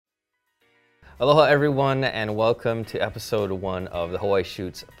Aloha everyone, and welcome to episode 1 of the Hawaii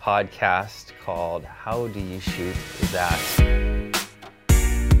Shoots podcast called How Do You Shoot That?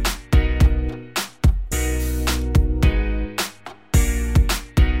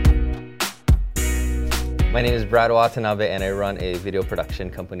 My name is Brad Watanabe and I run a video production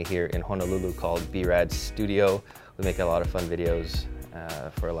company here in Honolulu called B-Rad Studio. We make a lot of fun videos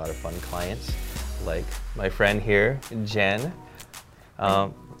for a lot of fun clients, like my friend here, Jen.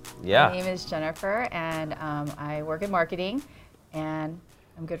 Yeah. My name is Jennifer, and I work in marketing, and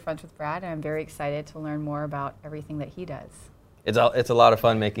I'm good friends with Brad, and I'm very excited to learn more about everything that he does. It's a lot of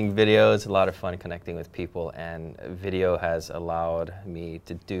fun making videos, a lot of fun connecting with people, and video has allowed me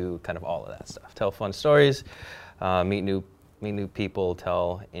to do kind of all of that stuff. Tell fun stories, meet new people,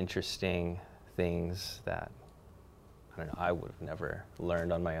 tell interesting things that I would have never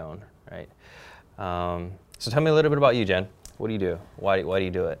learned on my own, right? So tell me a little bit about you, Jen. What do you do? Why do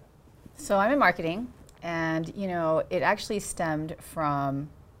you do it? So I'm in marketing, and it actually stemmed from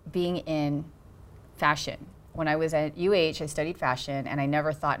being in fashion. When I was at UH, I studied fashion, and I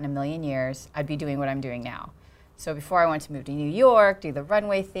never thought in a million years I'd be doing what I'm doing now. So before I wanted to move to New York, do the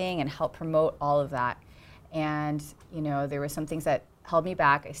runway thing, and help promote all of that. And there were some things that held me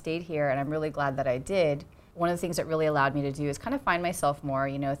back. I stayed here, and I'm really glad that I did. One of the things that really allowed me to do is kind of find myself more,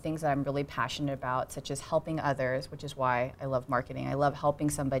 things that I'm really passionate about, such as helping others, which is why I love marketing. I love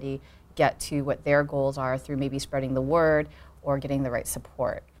helping somebody get to what their goals are through maybe spreading the word or getting the right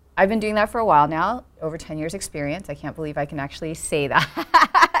support. I've been doing that for a while now, over 10 years experience. I can't believe I can actually say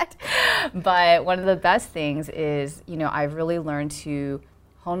that. But one of the best things is, I've really learned to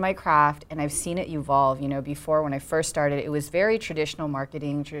hone my craft, and I've seen it evolve. Before, when I first started, it was very traditional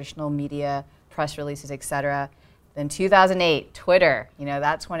marketing, traditional media, press releases, etc. Then 2008, Twitter,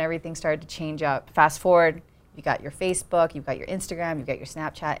 that's when everything started to change up. Fast forward, you got your Facebook, you've got your Instagram, you've got your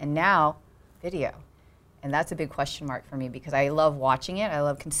Snapchat, and now video. And that's a big question mark for me because I love watching it, I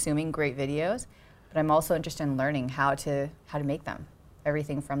love consuming great videos, but I'm also interested in learning how to make them.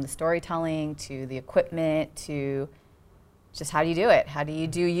 Everything from the storytelling to the equipment to just how do you do it? How do you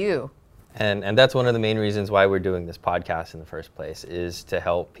do you? And that's one of the main reasons why we're doing this podcast in the first place, is to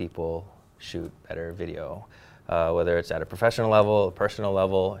help people shoot better video, whether it's at a professional level, a personal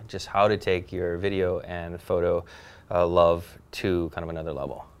level, just how to take your video and photo love to kind of another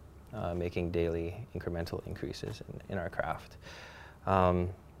level, making daily incremental increases in our craft.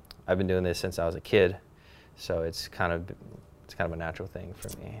 I've been doing this since I was a kid, so it's kind of a natural thing for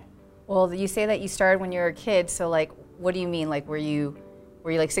me. Well, you say that you started when you were a kid, so what do you mean? Were you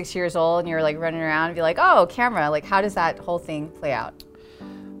 6 years old and you were running around and be like, oh, camera? How does that whole thing play out?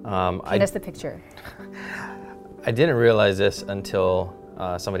 Paint us the picture. I didn't realize this until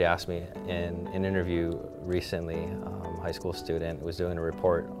somebody asked me in an interview recently. A high school student was doing a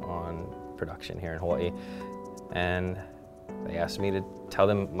report on production here in Hawaii, and they asked me to tell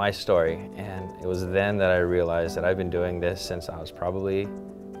them my story. And it was then that I realized that I've been doing this since I was probably,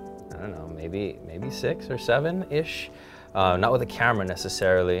 I don't know, maybe 6 or 7-ish. Not with a camera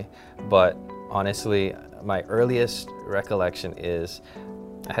necessarily, but honestly, my earliest recollection is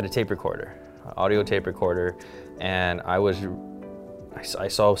I had a tape recorder, an audio tape recorder, and I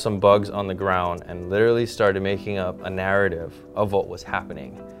saw some bugs on the ground and literally started making up a narrative of what was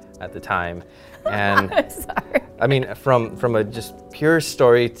happening at the time. And Sorry. I mean, from a just pure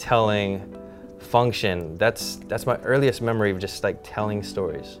storytelling function, that's my earliest memory of just telling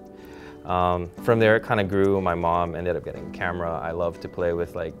stories. From there, it kind of grew. My mom ended up getting a camera. I loved to play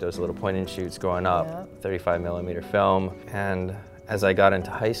with those little point and shoots growing up, yep. 35mm film. And as I got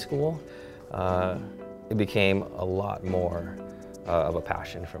into high school, it became a lot more of a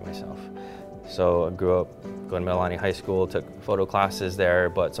passion for myself. So I grew up going to Mililani High School, took photo classes there,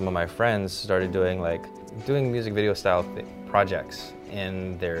 but some of my friends started doing music video style projects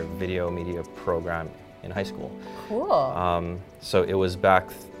in their video media program in high school. Cool. So it was back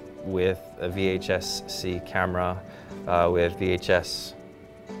with a VHS-C camera, with VHS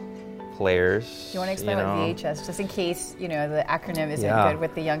players. Do you want to explain what VHS, just in case the acronym isn't good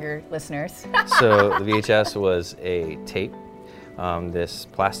with the younger listeners? So the VHS was a tape, this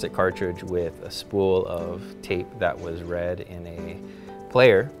plastic cartridge with a spool of tape that was read in a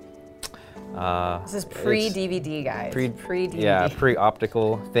player. This is pre-DVD, guys. Pre-DVD. Yeah,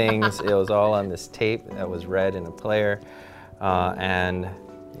 pre-optical things. It was all on this tape that was read in a player, and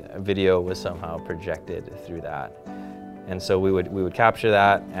video was somehow projected through that. And so we would capture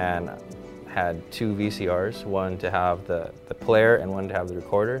that, and had 2 VCRs, one to have the player and one to have the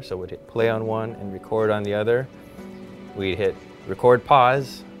recorder. So we'd hit play on one and record on the other. We'd hit record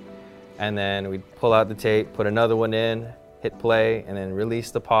pause, and then we'd pull out the tape, put another one in, hit play, and then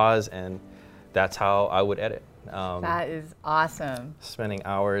release the pause and that's how I would edit. That is awesome. Spending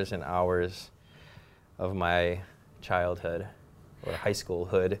hours and hours of my childhood or high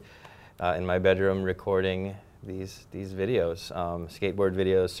schoolhood in my bedroom recording these videos, skateboard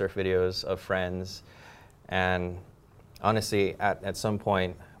videos, surf videos of friends. And honestly, at some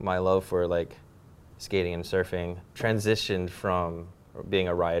point, my love for like skating and surfing transitioned from being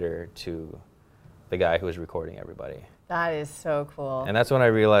a rider to the guy who was recording everybody. That is so cool. And that's when I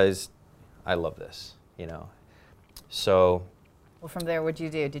realized I love this, you know. So, well, from there, what'd you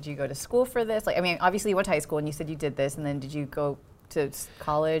do? Did you go to school for this? Like, I mean, obviously you went to high school and you said you did this, and then did you go to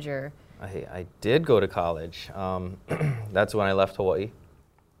college or? I did go to college. That's when I left Hawaii.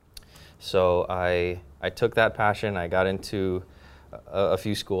 So I took that passion. I got into a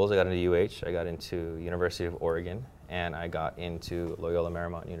few schools. I got into UH. I got into University of Oregon, and I got into Loyola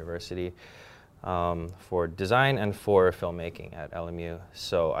Marymount University for design and for filmmaking at LMU.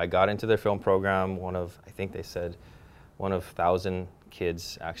 So I got into their film program. I think they said, one of 1,000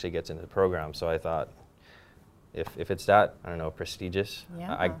 kids actually gets into the program. So I thought, if it's that, I don't know, prestigious,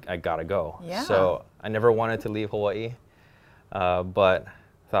 yeah. I gotta go. Yeah. So I never wanted to leave Hawaii, but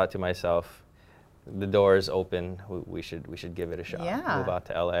thought to myself, the door is open. We should give it a shot. Yeah. Move out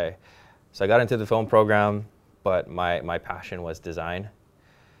to LA. So I got into the film program, but my passion was design.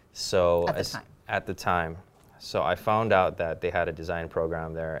 So at the time, so I found out that they had a design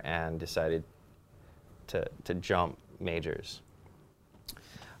program there and decided to jump majors.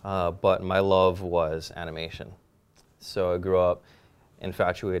 But my love was animation. So I grew up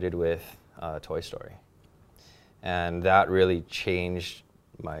infatuated with Toy Story. And that really changed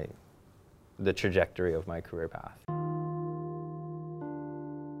the trajectory of my career path.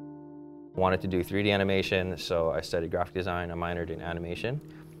 Wanted to do 3D animation, so I studied graphic design. I minored in animation.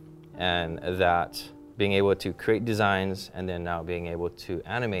 And that being able to create designs and then now being able to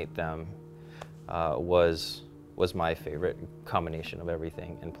animate them was my favorite combination of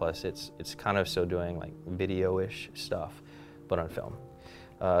everything. And plus it's kind of still doing like video-ish stuff, but on film.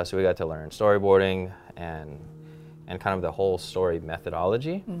 So we got to learn storyboarding and kind of the whole story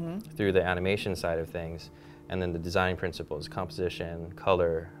methodology through the animation side of things, and then the design principles, composition,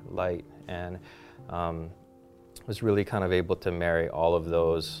 color, light, and was really kind of able to marry all of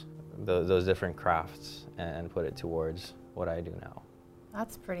those different crafts and put it towards what I do now.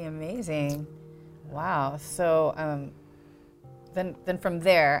 That's pretty amazing. Wow. So then from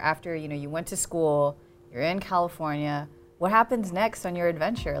there, after you went to school, you're in California. What happens next on your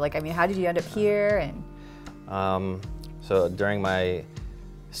adventure? Like, I mean, how did you end up here? And so during my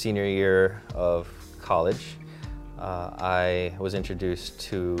senior year of college, I was introduced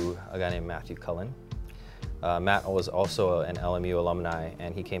to a guy named Matthew Cullen. Matt was also an LMU alumni,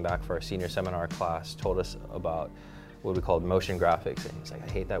 and he came back for our senior seminar class, told us about what we called motion graphics, and he's like,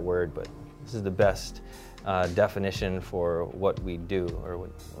 I hate that word, but this is the best definition for what we do, or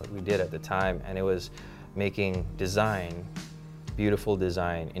what we did at the time, and it was making design, beautiful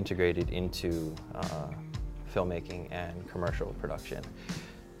design, integrated into filmmaking and commercial production.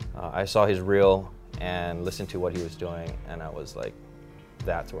 I saw his reel and listened to what he was doing, and I was like,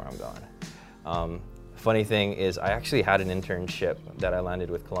 that's where I'm going. Funny thing is, I actually had an internship that I landed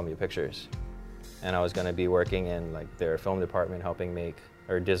with Columbia Pictures, and I was going to be working in like their film department, helping make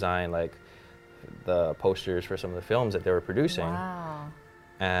or design like the posters for some of the films that they were producing. wow.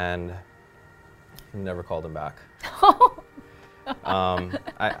 And never called them back.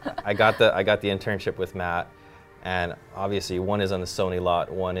 I got the internship with Matt, and obviously one is on the Sony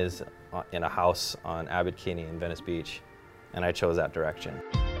lot, one is in a house on Abbot Kinney in Venice Beach, and I chose that direction.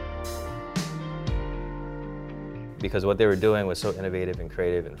 Because what they were doing was so innovative and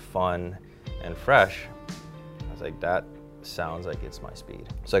creative and fun and fresh, I was like, that sounds like it's my speed.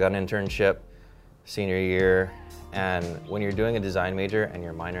 So I got an internship senior year, and when you're doing a design major and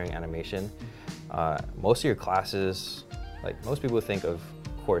you're minoring animation, most of your classes, like most people think of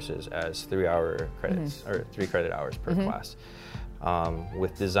courses as 3-hour credits or 3 credit hours per class.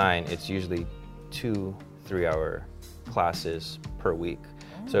 With design, it's usually 2 3-hour classes per week.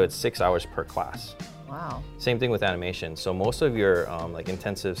 So it's 6 hours per class. Wow. Same thing with animation. So most of your like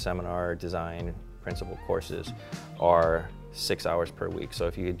intensive seminar design principal courses are 6 hours per week. So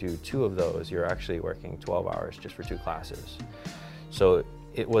if you do 2 of those, you're actually working 12 hours just for 2 classes. So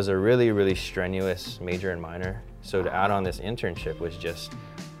it was a really, really strenuous major and minor. So to add on this internship was just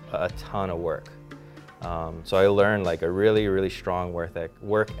a ton of work. So I learned like a really, really strong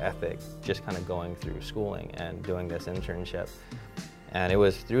work ethic just kind of going through schooling and doing this internship. And it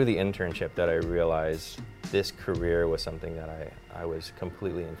was through the internship that I realized this career was something that I was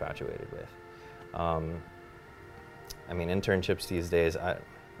completely infatuated with. I mean, internships these days, I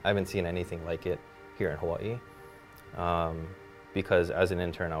I haven't seen anything like it here in Hawaii. Because as an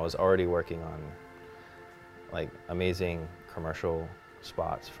intern, I was already working on like amazing commercial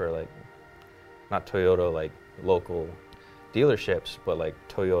spots for like, not Toyota like local dealerships, but like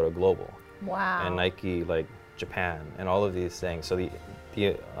Toyota Global. Wow. And Nike like Japan and all of these things. So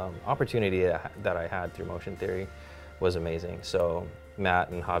the opportunity that I had through Motion Theory was amazing. So Matt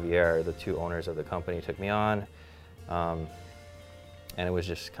and Javier, the two owners of the company, took me on. And it was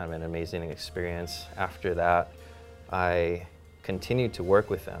just kind of an amazing experience. After that, I continued to work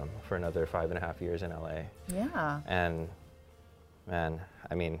with them for another 5.5 years in LA. Yeah. And man,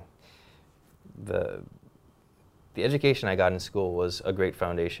 I mean, the education I got in school was a great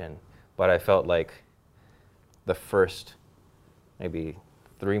foundation, but I felt like the first maybe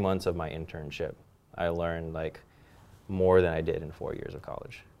 3 months of my internship, I learned like more than I did in 4 years of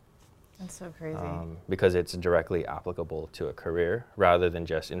college. That's so crazy. Because it's directly applicable to a career rather than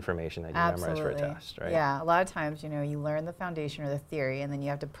just information that you memorize for a test, right? Yeah, a lot of times, you know, you learn the foundation or the theory, and then you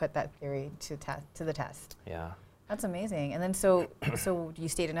have to put that theory to the test. Yeah. That's amazing. And then so you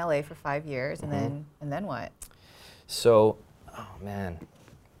stayed in LA for 5 years, and then what? So, oh man,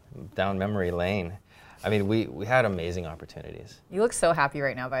 down memory lane. I mean, we had amazing opportunities. You look so happy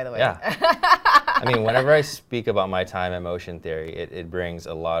right now, by the way. Yeah. I mean, whenever I speak about my time at Motion Theory, it brings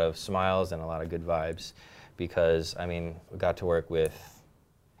a lot of smiles and a lot of good vibes because, I mean, we got to work with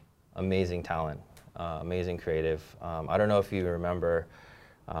amazing talent, amazing creative. I don't know if you remember,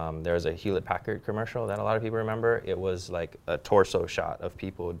 there was a Hewlett-Packard commercial that a lot of people remember. It was like a torso shot of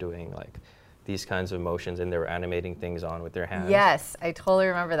people doing like these kinds of motions, and they were animating things on with their hands. Yes, I totally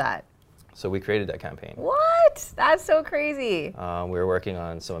remember that. So we created that campaign. What? That's so crazy. We were working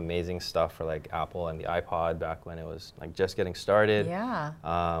on some amazing stuff for like Apple and the iPod back when it was like just getting started. Yeah.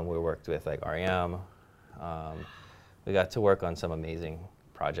 We worked with like REM. We got to work on some amazing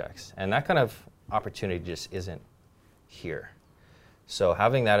projects, and that kind of opportunity just isn't here. So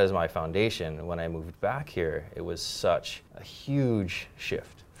having that as my foundation, when I moved back here, it was such a huge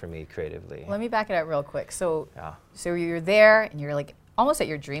shift for me creatively. Let me back it up real quick. So, Yeah. so you're there, and you're like almost at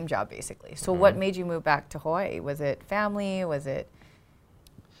your dream job, basically. So what made you move back to Hawaii? Was it family? Was it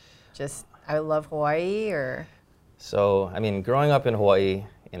just, I love Hawaii, or? So, I mean, growing up in Hawaii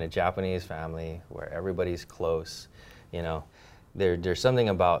in a Japanese family where everybody's close, you know, there's something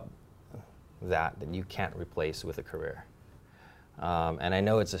about that you can't replace with a career. And I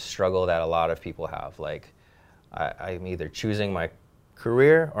know it's a struggle that a lot of people have. Like, I'm either choosing my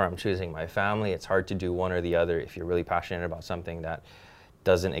career or I'm choosing my family. It's hard to do one or the other if you're really passionate about something that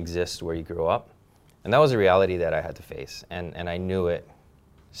doesn't exist where you grew up. And that was a reality that I had to face. And I knew it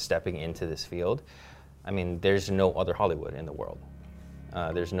stepping into this field. I mean, there's no other Hollywood in the world.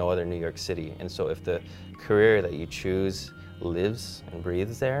 There's no other New York City. And so if the career that you choose lives and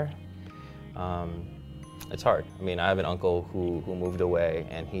breathes there, it's hard. I mean, I have an uncle who moved away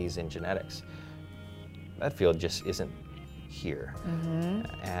and he's in genetics. That field just isn't here.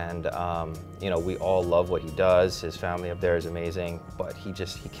 And you know, we all love what he does. His family up there is amazing, but he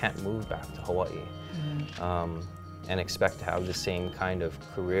can't move back to Hawaii and expect to have the same kind of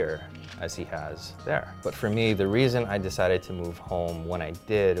career as he has there. But for me, the reason I decided to move home when I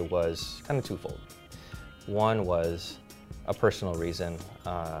did was kind of twofold. One was a personal reason.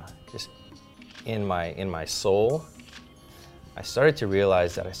 Just in my soul, I started to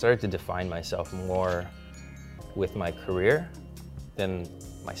realize that I started to define myself more with my career than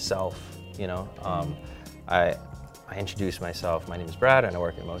myself, you know. I introduced myself, my name is Brad and I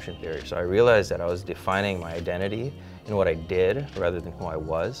work in Motion Theory. So I realized that I was defining my identity in what I did rather than who I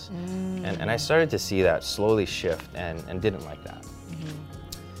was. And I started to see that slowly shift and didn't like that.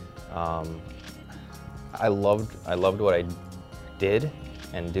 I loved what I did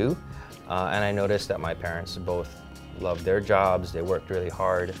and do. And I noticed that my parents both loved their jobs, they worked really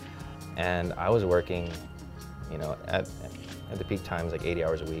hard, and I was working, you know, at the peak times like 80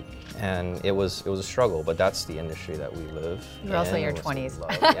 hours a week. And it was a struggle, but that's the industry that we live in. You're also in your 20s.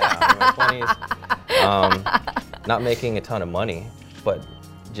 Yeah, I'm in my 20s. Not making a ton of money, but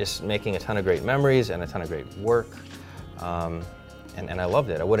just making a ton of great memories and a ton of great work. And I loved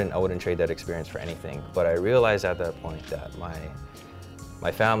it. I wouldn't trade that experience for anything. But I realized at that point that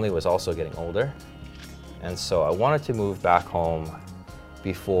my family was also getting older. And so I wanted to move back home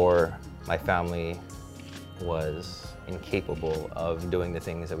before my family was incapable of doing the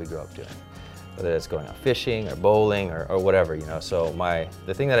things that we grew up doing, whether it's going out fishing or bowling or whatever, you know. So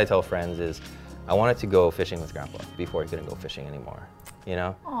the thing that I tell friends is I wanted to go fishing with Grandpa before he couldn't go fishing anymore, you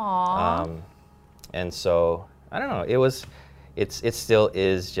know. Aww. And so I don't know. It still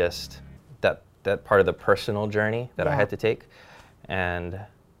is just that part of the personal journey that I had to take, and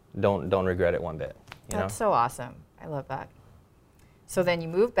don't regret it one bit. That's so awesome. I love that. So then you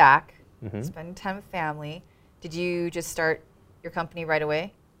moved back, Mm-hmm. spending time with family. Did you just start your company right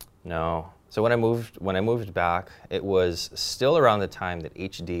away? No. So when I moved back, it was still around the time that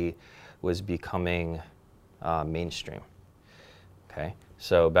HD was becoming mainstream. Okay.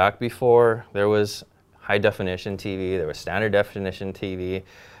 So back before there was high definition TV, there was standard definition TV,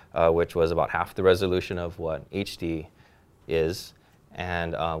 which was about half the resolution of what HD is.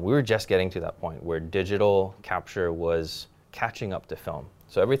 And we were just getting to that point where digital capture was catching up to film.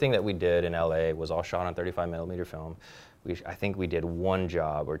 So everything that we did in LA was all shot on 35 millimeter film. I think we did one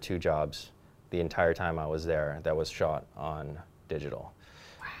job or two jobs the entire time I was there that was shot on digital.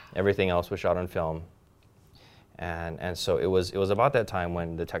 Wow. Everything else was shot on film. And so it was about that time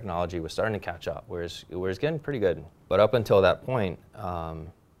when the technology was starting to catch up, where it was getting pretty good. But up until that point,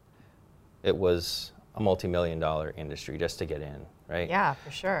 it was a multi-million-dollar industry just to get in, right? Yeah,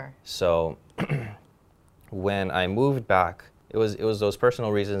 for sure. So when I moved back, it was those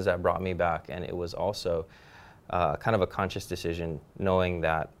personal reasons that brought me back, and it was also kind of a conscious decision, knowing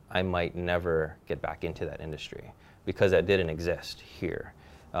that I might never get back into that industry because that didn't exist here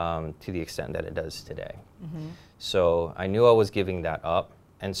to the extent that it does today. Mm-hmm. So I knew I was giving that up,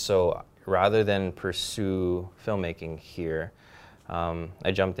 and so rather than pursue filmmaking here,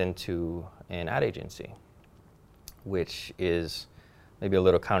 I jumped into an ad agency, which is maybe a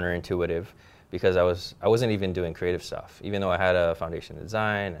little counterintuitive because I wasn't even doing creative stuff. Even though I had a foundation in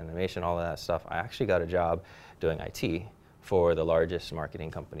design, animation, all of that stuff, I actually got a job doing IT for the largest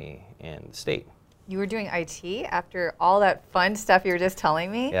marketing company in the state. You were doing IT after all that fun stuff you were just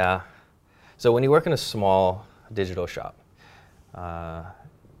telling me? Yeah. So when you work in a small digital shop,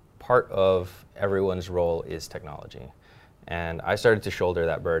 part of everyone's role is technology. And I started to shoulder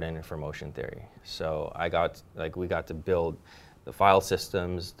that burden for Motion Theory. So we got to build the file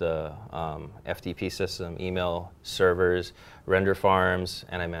systems, the FTP system, email servers, render farms,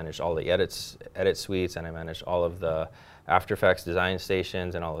 and I managed all the edit suites, and I managed all of the After Effects design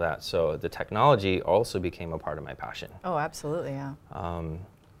stations and all of that. So the technology also became a part of my passion. Oh, absolutely, yeah.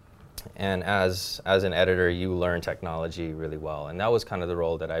 And as an editor, you learn technology really well. And that was kind of the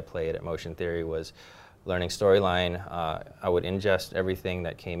role that I played at Motion Theory, was learning storyline. I would ingest everything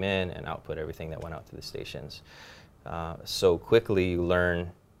that came in and output everything that went out to the stations. So quickly you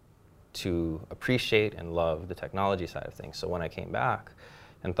learn to appreciate and love the technology side of things. So when I came back,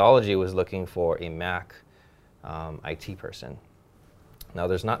 Anthology was looking for a Mac IT person. Now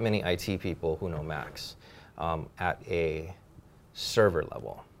there's not many IT people who know Macs at a server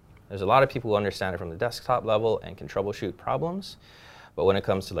level. There's a lot of people who understand it from the desktop level and can troubleshoot problems. But when it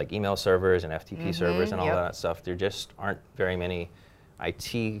comes to like email servers and FTP servers and all that stuff, there just aren't very many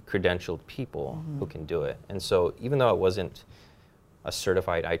IT credentialed people who can do it. And so even though I wasn't a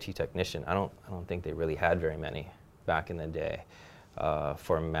certified IT technician, I don't think they really had very many back in the day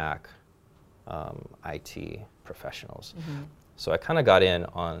for Mac IT professionals. So I kind of got in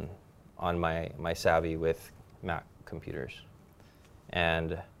on my savvy with Mac computers.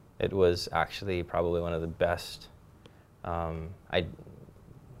 And it was actually probably one of the best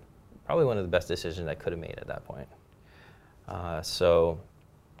decisions I could have made at that point. So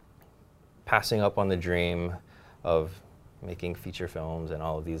passing up on the dream of making feature films and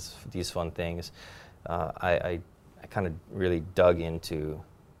all of these fun things, I kind of really dug into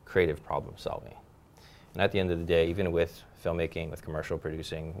creative problem solving. And at the end of the day, even with filmmaking, with commercial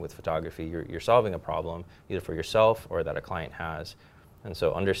producing, with photography, you're solving a problem either for yourself or that a client has. And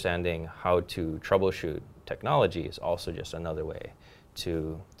so understanding how to troubleshoot technology is also just another way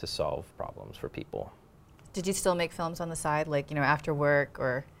to solve problems for people. Did you still make films on the side, like, after work,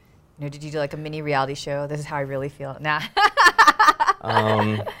 or, did you do like a mini reality show? This is how I really feel. Nah.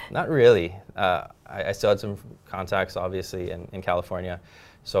 Not really. I still had some contacts, obviously, in California.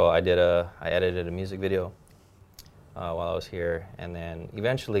 So I edited a music video while I was here. And then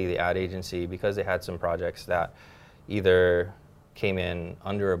eventually the ad agency, because they had some projects that either came in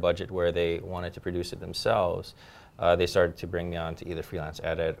under a budget where they wanted to produce it themselves, they started to bring me on to either freelance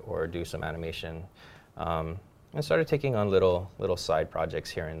edit or do some animation. And started taking on little side projects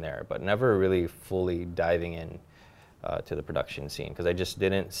here and there, but never really fully diving in to the production scene, because I just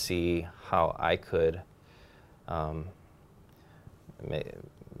didn't see how I could.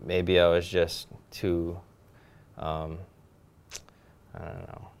 Maybe I was just too, I don't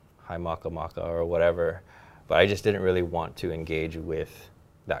know, high maka or whatever, but I just didn't really want to engage with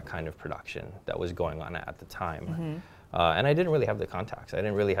that kind of production that was going on at the time. And I didn't really have the contacts. I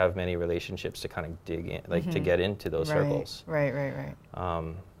didn't really have many relationships to kind of dig in, to get into those circles. Right.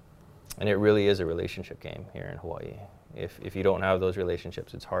 And it really is a relationship game here in Hawaii. If you don't have those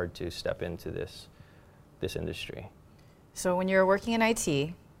relationships, it's hard to step into this industry. So when you were working in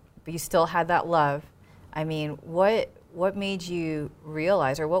IT, but you still had that love, I mean, what made you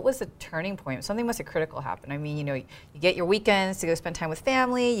realize, or what was the turning point? Something must have critical happen. I mean, you know, you get your weekends to go spend time with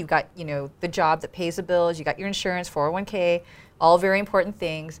family, you've got, you know, the job that pays the bills, you got your insurance, 401k, all very important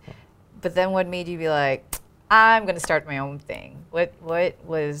things. But then what made you be like, I'm going to start my own thing? What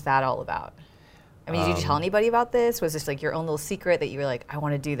was that all about? I mean, did you tell anybody about this? Was this like your own little secret that you were like, I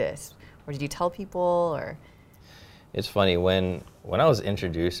want to do this? Or did you tell people, or? It's funny, when I was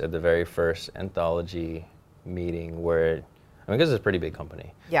introduced at the very first Anthology meeting, where, I mean, because it's a pretty big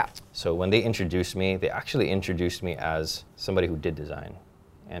company. Yeah. So when they introduced me, they actually introduced me as somebody who did design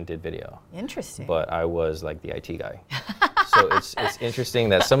and did video. Interesting. But I was like the IT guy. So it's interesting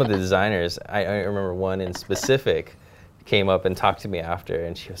that some of the designers, I remember one in specific, came up and talked to me after,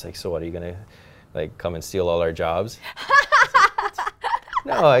 and she was like, so what, are you gonna like come and steal all our jobs?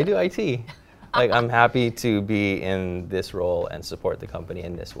 No, I do IT. Like, I'm happy to be in this role and support the company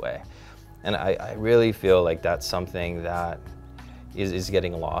in this way. And I really feel like that's something that is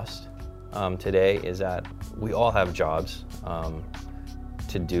getting lost today, is that we all have jobs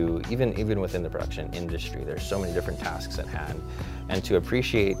to do, even within the production industry. There's so many different tasks at hand. And to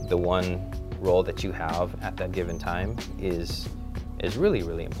appreciate the one role that you have at that given time is really,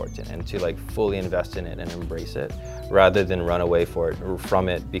 really important, and to like fully invest in it and embrace it rather than run away from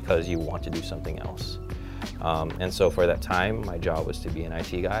it because you want to do something else. And so for that time, my job was to be an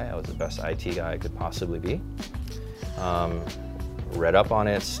IT guy. I was the best IT guy I could possibly be. Read up on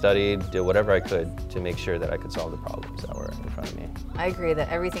it, studied, did whatever I could to make sure that I could solve the problems that were in front of me. I agree that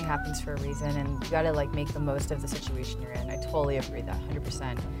everything happens for a reason, and you gotta like make the most of the situation you're in. I totally agree with that,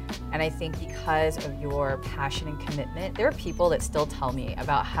 100%. And I think because of your passion and commitment, there are people that still tell me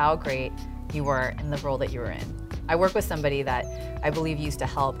about how great you were in the role that you were in. I work with somebody that I believe used to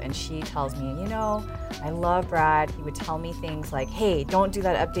help, and she tells me, you know, I love Brad. He would tell me things like, hey, don't do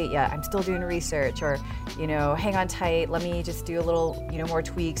that update yet. I'm still doing research, or, you know, hang on tight. Let me just do a little, you know, more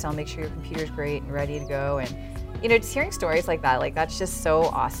tweaks. I'll make sure your computer's great and ready to go. And, you know, just hearing stories like that's just so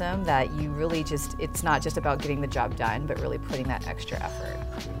awesome that you really just, it's not just about getting the job done, but really putting that extra effort.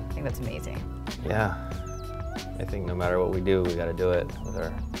 I think that's amazing. Yeah. I think no matter what we do, we got to do it with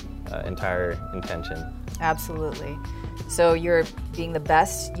our entire intention. Absolutely. So you're being the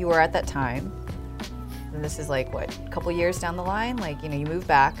best you were at that time. And this is like, what, a couple years down the line? Like, you know, you moved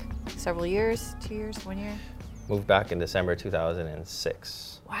back several years, 2 years, 1 year? Moved back in December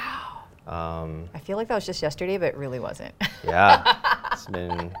 2006. Wow. I feel like that was just yesterday, but it really wasn't. Yeah. It's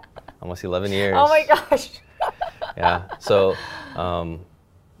been almost 11 years. Oh my gosh. Yeah. So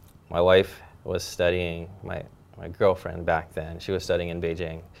my wife was studying, my girlfriend back then, she was studying in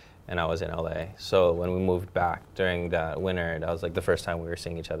Beijing, and I was in LA. So when we moved back during that winter, that was like the first time we were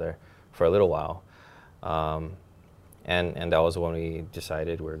seeing each other for a little while. And that was when we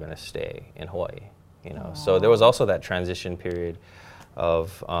decided we were going to stay in Hawaii. You know, so there was also that transition period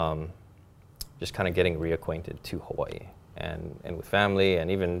of just kind of getting reacquainted to Hawaii and with family, and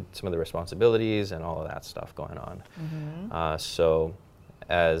even some of the responsibilities and all of that stuff going on. Mm-hmm. So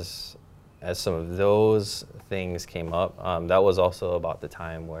as some of those things came up, that was also about the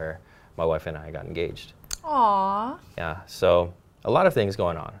time where my wife and I got engaged. Aww. Yeah, so a lot of things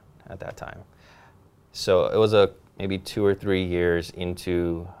going on at that time. So it was maybe 2 or 3 years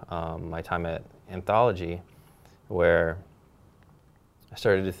into my time at Anthology where I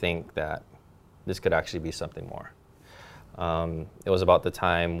started to think that this could actually be something more. It was about the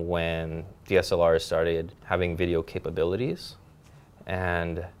time when DSLRs started having video capabilities,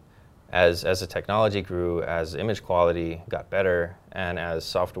 and as the technology grew, as image quality got better, and as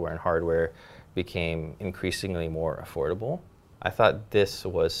software and hardware became increasingly more affordable, I thought this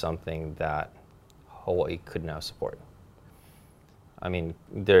was something that Hawaii could now support. I mean,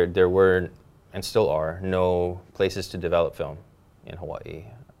 there were, and still are, no places to develop film in Hawaii.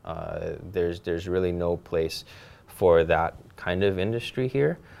 There's really no place for that kind of industry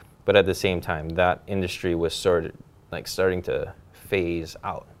here, but at the same time, that industry was starting to phase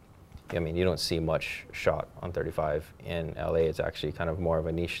out. I mean, you don't see much shot on 35 in LA. It's actually kind of more of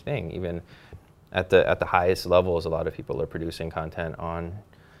a niche thing. Even at the highest levels, a lot of people are producing content on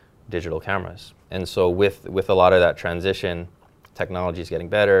digital cameras. And so with a lot of that transition, technology is getting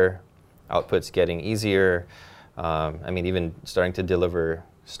better, output's getting easier. I mean, even starting to deliver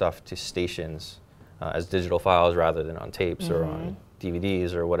stuff to stations as digital files rather than on tapes or on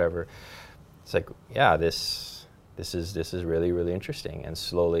DVDs or whatever. It's like, yeah, this is really, really interesting. And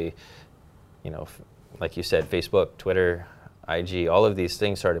slowly, you know, like you said, Facebook, Twitter, IG, all of these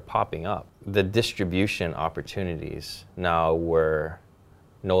things started popping up. The distribution opportunities now were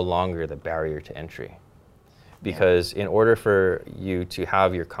no longer the barrier to entry. Because in order for you to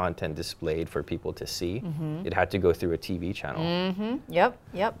have your content displayed for people to see, it had to go through a TV channel. Yep,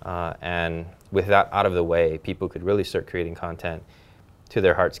 yep. And with that out of the way, people could really start creating content to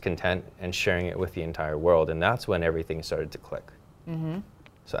their heart's content and sharing it with the entire world. And that's when everything started to click.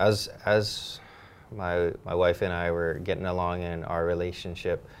 So as my wife and I were getting along in our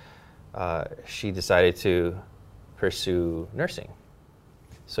relationship, she decided to pursue nursing.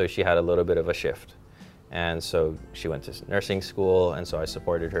 So she had a little bit of a shift. And so she went to nursing school, and so I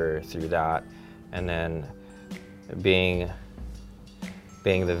supported her through that. And then being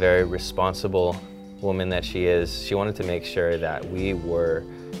the very responsible woman that she is, she wanted to make sure that we were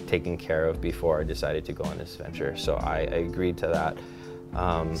taken care of before I decided to go on this venture. So I agreed to that.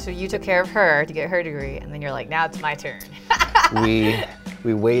 So you took care of her to get her degree, and then you're like, now it's my turn.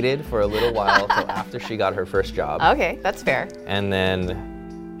 we waited for a little while till after she got her first job. Okay, that's fair. And then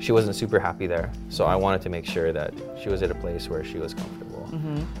she wasn't super happy there, so I wanted to make sure that she was at a place where she was comfortable.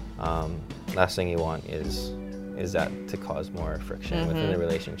 Last thing you want is that to cause more friction within the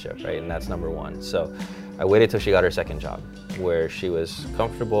relationship, right? And that's number one. So I waited till she got her second job, where she was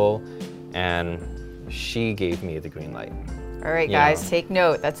comfortable, and she gave me the green light. All right, guys, take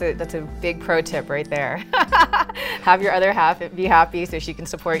note. That's a big pro tip right there. Have your other half be happy so she can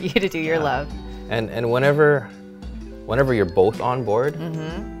support you to do your love. And whenever you're both on board,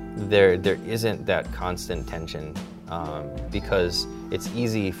 there isn't that constant tension, because it's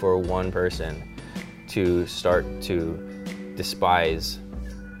easy for one person to start to despise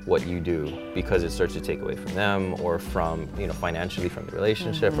what you do because it starts to take away from them, or from, financially from the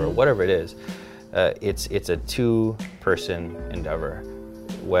relationship, or whatever it is. It's a two-person endeavor.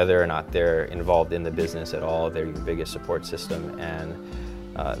 Whether or not they're involved in the business at all, they're your biggest support system, and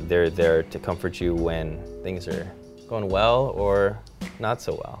they're there to comfort you when things are going well or not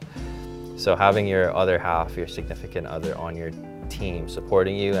so well. So having your other half, your significant other, on your team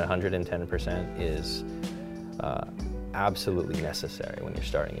supporting you at 110% is absolutely necessary when you're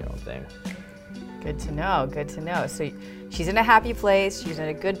starting your own thing. Good to know, good to know. So she's in a happy place, she's in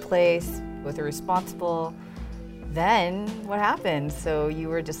a good place, both are responsible. Then what happened? So you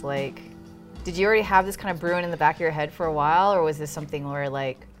were just like, did you already have this kind of brewing in the back of your head for a while, or was this something where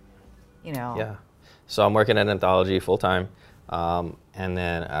Yeah. So I'm working at Anthology full time, and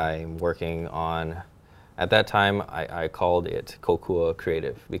then I'm working on, at that time I called it Kokua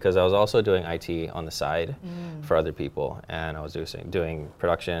Creative, because I was also doing IT on the side for other people, and I was doing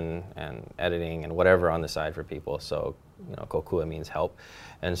production and editing and whatever on the side for people. So Kokua means help,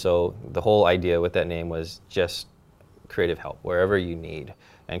 and so the whole idea with that name was just creative help wherever you need,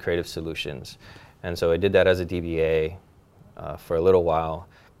 and creative solutions. And so I did that as a DBA for a little while,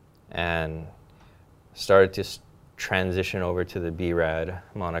 and started to transition over to the BRAD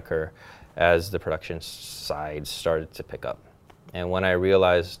moniker as the production side started to pick up. And when I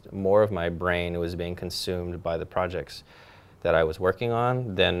realized more of my brain was being consumed by the projects that I was working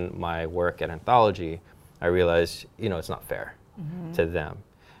on than my work at Anthology, I realized, it's not fair to them.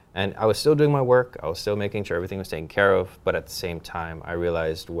 And I was still doing my work, I was still making sure everything was taken care of, but at the same time, I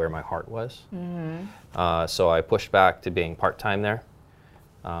realized where my heart was. So I pushed back to being part-time there,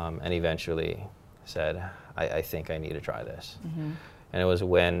 and eventually said, I think I need to try this. And it was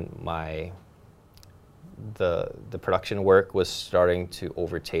when the production work was starting to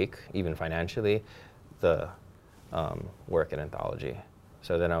overtake, even financially, the work at Anthology.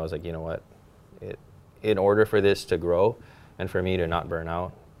 So then I was like, you know what? In order for this to grow and for me to not burn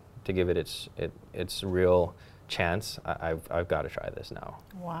out, to give it its real chance, I've got to try this now.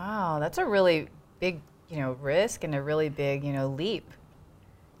 Wow, that's a really big risk and a really big leap.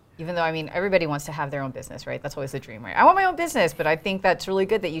 Even though, everybody wants to have their own business, right? That's always the dream, right? I want my own business, but I think that's really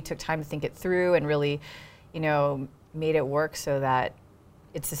good that you took time to think it through and really, made it work so that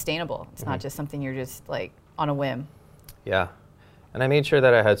it's sustainable. It's not just something you're just like on a whim. Yeah, and I made sure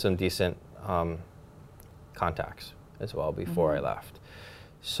that I had some decent contacts as well before I left.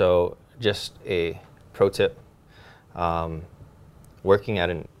 So just a pro tip, working at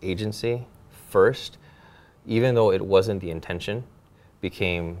an agency first, even though it wasn't the intention,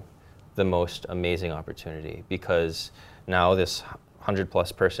 became the most amazing opportunity, because now this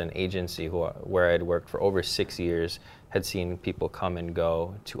 100+ person agency where I'd worked for over 6 years had seen people come and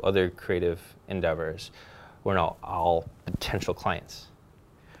go to other creative endeavors. We're now all potential clients,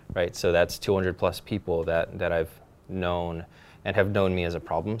 right? So that's 200+ people that I've known and have known me as a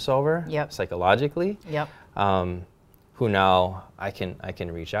problem solver, psychologically, who now I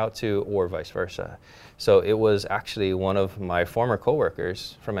can reach out to, or vice versa. So it was actually one of my former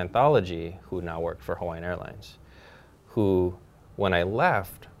coworkers from Anthology who now worked for Hawaiian Airlines, who, when I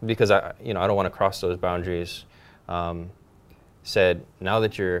left, because I don't want to cross those boundaries, said, now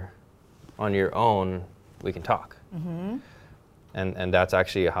that you're on your own, we can talk. Mm-hmm. And that's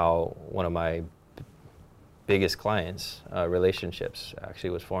actually how one of my biggest clients relationships actually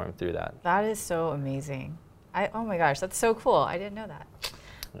was formed through that. That is so amazing. Oh my gosh, that's so cool. I didn't know that.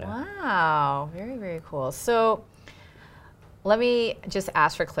 Yeah. Wow, very, very cool. So let me just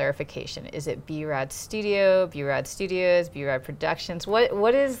ask for clarification. Is it B-Rad Studio, B-Rad Studios, B-Rad Productions?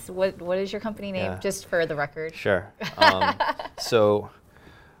 What is your company name, Yeah. just for the record? Sure. So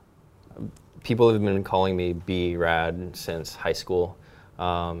people have been calling me B-Rad since high school.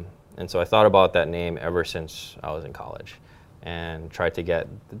 And so I thought about that name ever since I was in college and tried to get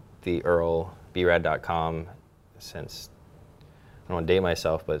the URL brad.com since, I don't want to date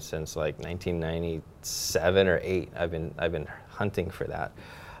myself, but since like 1997 or 8, I've been hunting for that.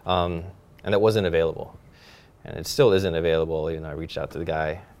 And that wasn't available. And it still isn't available. I reached out to the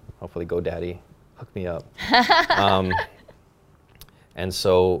guy, hopefully GoDaddy, hook me up. And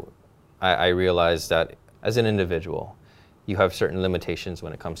so I realized that as an individual, you have certain limitations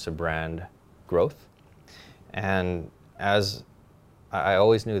when it comes to brand growth. And as I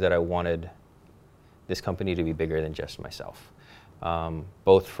always knew that I wanted this company to be bigger than just myself,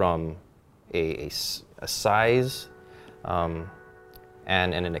 both from a size and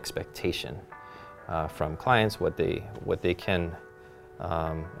an expectation from clients, what they can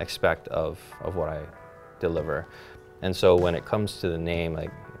expect of what I deliver. And so when it comes to the name,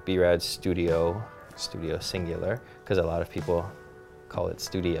 like B-Rad Studio singular, because a lot of people call it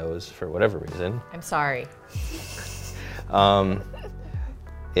studios for whatever reason. I'm sorry.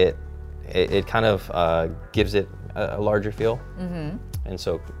 It kind of gives it a larger feel. Mm-hmm. And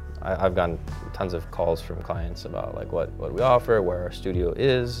so I've gotten tons of calls from clients about like what we offer, where our studio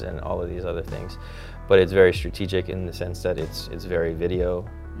is, and all of these other things. But it's very strategic in the sense that it's very video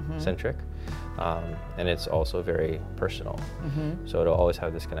centric. And it's also very personal. Mm-hmm. So it'll always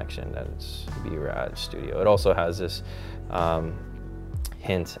have this connection that it's B-Rad Studio. It also has this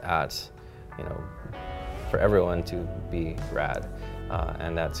hint at, for everyone to be rad.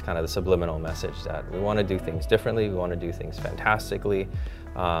 And that's kind of the subliminal message that we want to do things differently, we want to do things fantastically,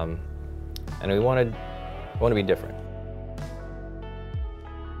 and we want to be different.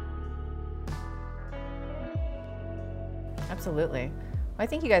 Absolutely. I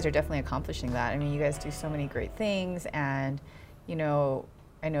think you guys are definitely accomplishing that. I mean, you guys do so many great things, and I know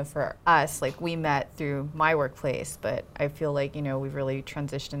for us, like, we met through my workplace, but I feel like, we've really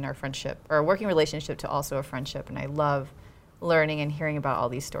transitioned our friendship, or working relationship, to also a friendship, and I love learning and hearing about all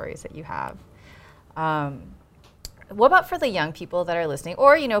these stories that you have. What about for the young people that are listening,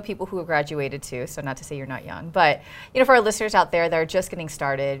 or, people who have graduated too, so not to say you're not young, but, for our listeners out there that are just getting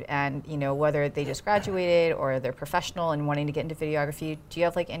started and, whether they just graduated or they're professional and wanting to get into videography, do you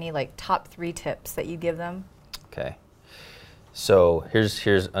have any top 3 tips that you give them? Okay. So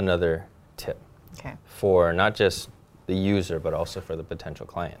here's another tip. Okay. For not just the user, but also for the potential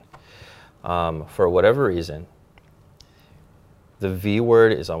client. For whatever reason, the V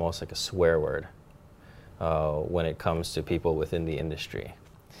word is almost like a swear word when it comes to people within the industry.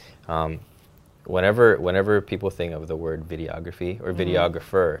 Whenever people think of the word videography or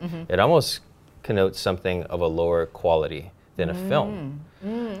videographer, it almost connotes something of a lower quality than a film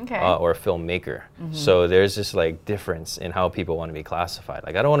Okay. or a filmmaker. So there's this difference in how people want to be classified.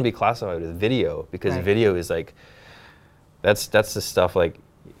 I don't want to be classified as video, because Right. video is that's the stuff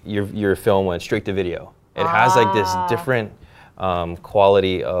your film went straight to video. It has this different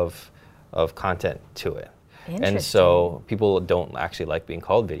quality of content to it. And so people don't actually like being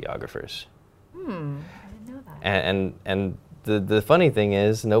called videographers. I didn't know that. And the funny thing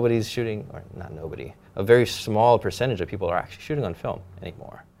is, nobody's shooting, or not nobody, a very small percentage of people are actually shooting on film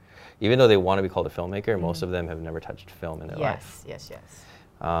anymore. Even though they want to be called a filmmaker, most of them have never touched film in their life. Yes.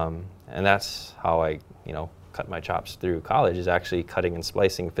 And that's how I, cut my chops through college, is actually cutting and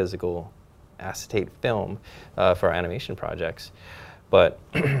splicing physical acetate film for our animation projects. But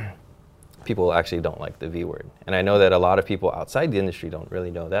people actually don't like the V word. And I know that a lot of people outside the industry don't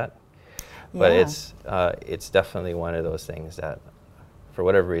really know that. But it's definitely one of those things that, for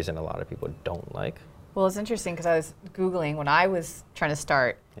whatever reason, a lot of people don't like. Well, it's interesting because I was Googling when I was trying to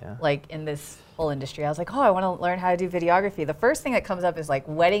start, Yeah. in this whole industry. I was like, I want to learn how to do videography. The first thing that comes up is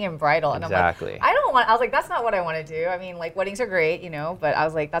wedding and bridal. And Exactly. I'm I was like, that's not what I want to do. I mean, weddings are great, but I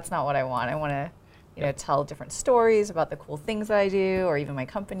was like, that's not what I want. I want to, tell different stories about the cool things that I do, or even my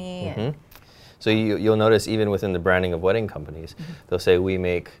company. And So you'll notice even within the branding of wedding companies, they'll say we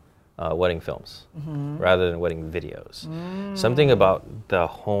make wedding films rather than wedding videos. Something about the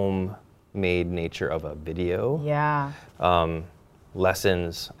homemade nature of a video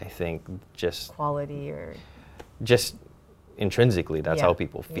lessens, I think, just quality or just intrinsically, that's how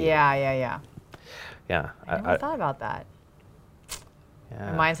people feel. Yeah. I never I thought about that.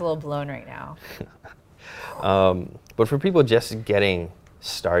 Yeah. My mind's a little blown right now. But for people just getting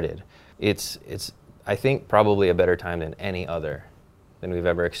started, it's I think probably a better time than any other than we've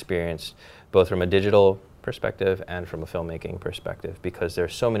ever experienced, both from a digital perspective and from a filmmaking perspective, because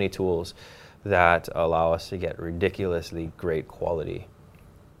there's so many tools that allow us to get ridiculously great quality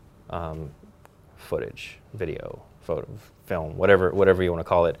footage, video, photo, film, whatever you want to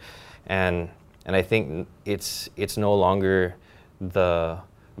call it, and I think it's no longer the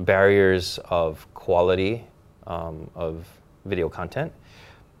barriers of quality of video content.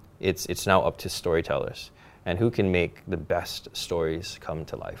 It's now up to storytellers and who can make the best stories come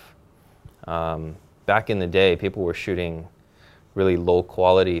to life. Back in the day, people were shooting really low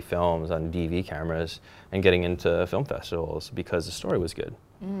quality films on DV cameras and getting into film festivals because the story was good.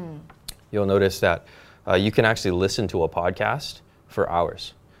 You'll notice that you can actually listen to a podcast for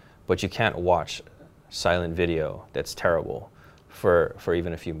hours, but you can't watch silent video that's terrible for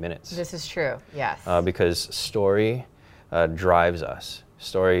even a few minutes. This is true, yes. Because story drives us.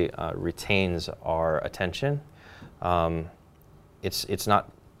 Story retains our attention. It's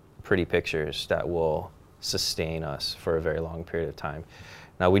not pretty pictures that will sustain us for a very long period of time.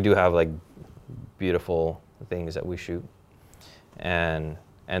 Now we do have like beautiful things that we shoot, and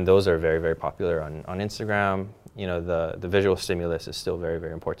those are very, very popular on Instagram. You know, the visual stimulus is still very,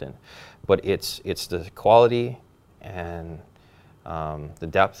 very important, but it's the quality and the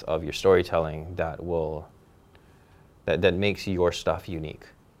depth of your storytelling that makes your stuff unique.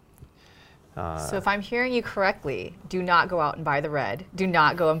 So if I'm hearing you correctly, do not go out and buy the Red. Do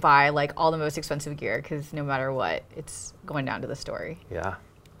not go and buy like all the most expensive gear, because no matter what, it's going down to the story. Yeah.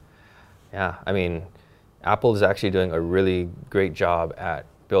 I mean, Apple is actually doing a really great job at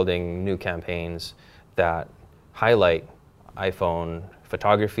building new campaigns that highlight iPhone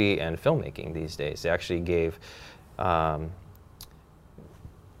photography and filmmaking these days. They actually gave, not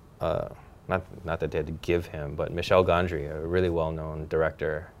that they had to give him, but Michel Gondry, a really well-known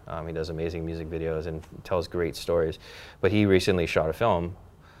director. He does amazing music videos and tells great stories. But he recently shot a film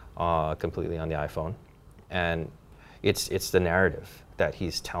completely on the iPhone. And it's the narrative that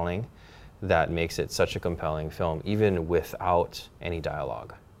he's telling that makes it such a compelling film, even without any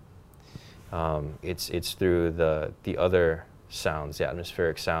dialogue. It's through the other sounds, the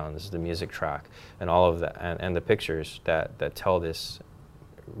atmospheric sounds, the music track, and all of that, and the pictures that tell this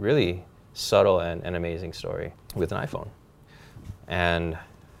really subtle and amazing story with an iPhone. And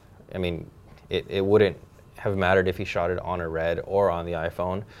I mean, it wouldn't have mattered if he shot it on a Red or on the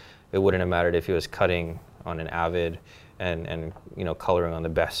iPhone. It wouldn't have mattered if he was cutting on an Avid and you know, coloring on the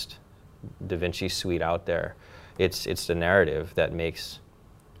best DaVinci suite out there. It's the narrative that makes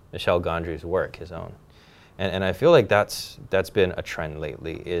Michel Gondry's work his own. And I feel like that's been a trend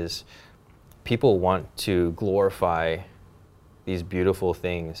lately, is people want to glorify these beautiful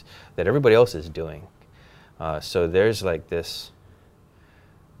things that everybody else is doing. So there's like this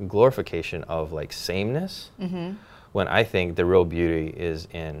glorification of like sameness, when I think the real beauty is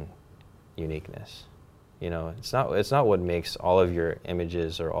in uniqueness. You know, it's not what makes all of your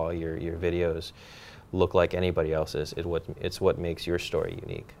images or all your videos look like anybody else's. It's what makes your story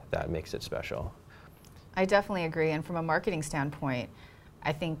unique that makes it special. I definitely agree. And from a marketing standpoint,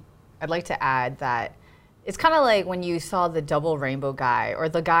 I think I'd like to add that it's kind of like when you saw the double rainbow guy, or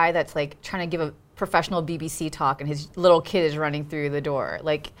the guy that's like trying to give a professional BBC talk and his little kid is running through the door.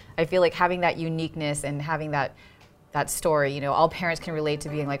 Like, I feel like having that uniqueness and having that story, you know, all parents can relate to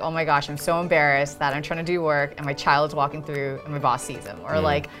being like, oh my gosh, I'm so embarrassed that I'm trying to do work and my child's walking through and my boss sees him. Or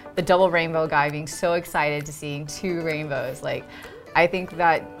like the double rainbow guy being so excited to seeing two rainbows. Like, I think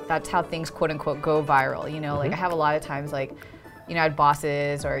that's how things quote unquote go viral. You know, like I have a lot of times, like, you know, I had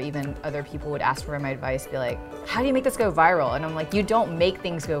bosses or even other people would ask for my advice, be like, how do you make this go viral? And I'm like, you don't make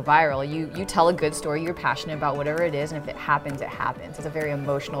things go viral. You tell a good story, you're passionate about whatever it is, and if it happens, it happens. It's a very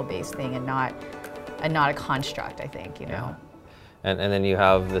emotional based thing and not a construct, I think, you know. And then you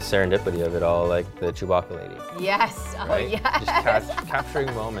have the serendipity of it all, like the Chewbacca lady. Yes, oh right? yes. Just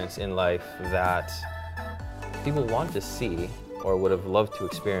capturing moments in life that people want to see or would have loved to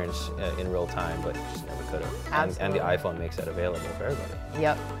experience in real time, but just never could have. And the iPhone makes that available for everybody.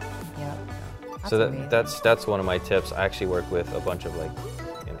 Yep. So that's one of my tips. I actually work with a bunch of in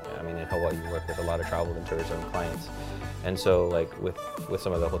Hawaii, you work with a lot of travel and tourism clients. And so like with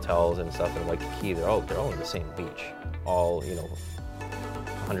some of the hotels and stuff in Waikiki, they're all on the same beach, all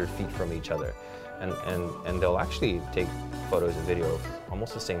 100 feet from each other, and they'll actually take photos and video of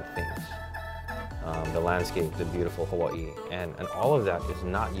almost the same things. The landscape, the beautiful Hawaii, and all of that is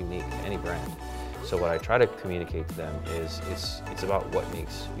not unique to any brand. So what I try to communicate to them is it's about what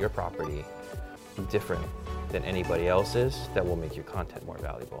makes your property different than anybody else's that will make your content more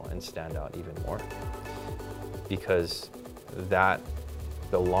valuable and stand out even more, because that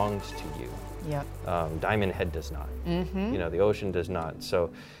belongs to you. Yep. Diamond Head does not. The ocean does not.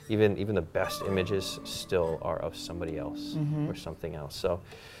 So even the best images still are of somebody else or something else. So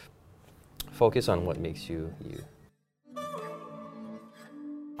focus on what makes you you.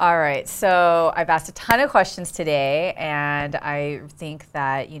 All right, so I've asked a ton of questions today, and I think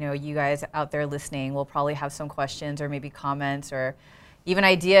that you guys out there listening will probably have some questions or maybe comments or even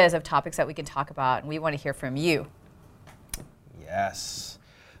ideas of topics that we can talk about, and we want to hear from you. Yes.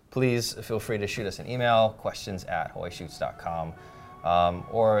 Please feel free to shoot us an email, questions@hawaiishoots.com,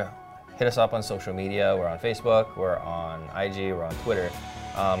 or hit us up on social media. We're on Facebook, we're on IG, we're on Twitter.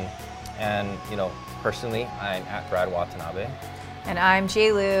 And personally, I'm at Brad Watanabe. And I'm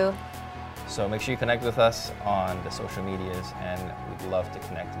J-Lu. So make sure you connect with us on the social medias, and we'd love to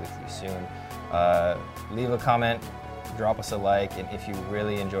connect with you soon. Leave a comment, drop us a like, and if you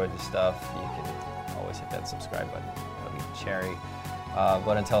really enjoyed the stuff, you can always hit that subscribe button. That'll be the cherry.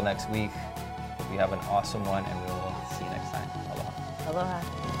 But until next week, hope you have an awesome one, and we will see you next time. Aloha.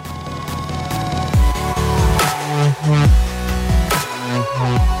 Aloha.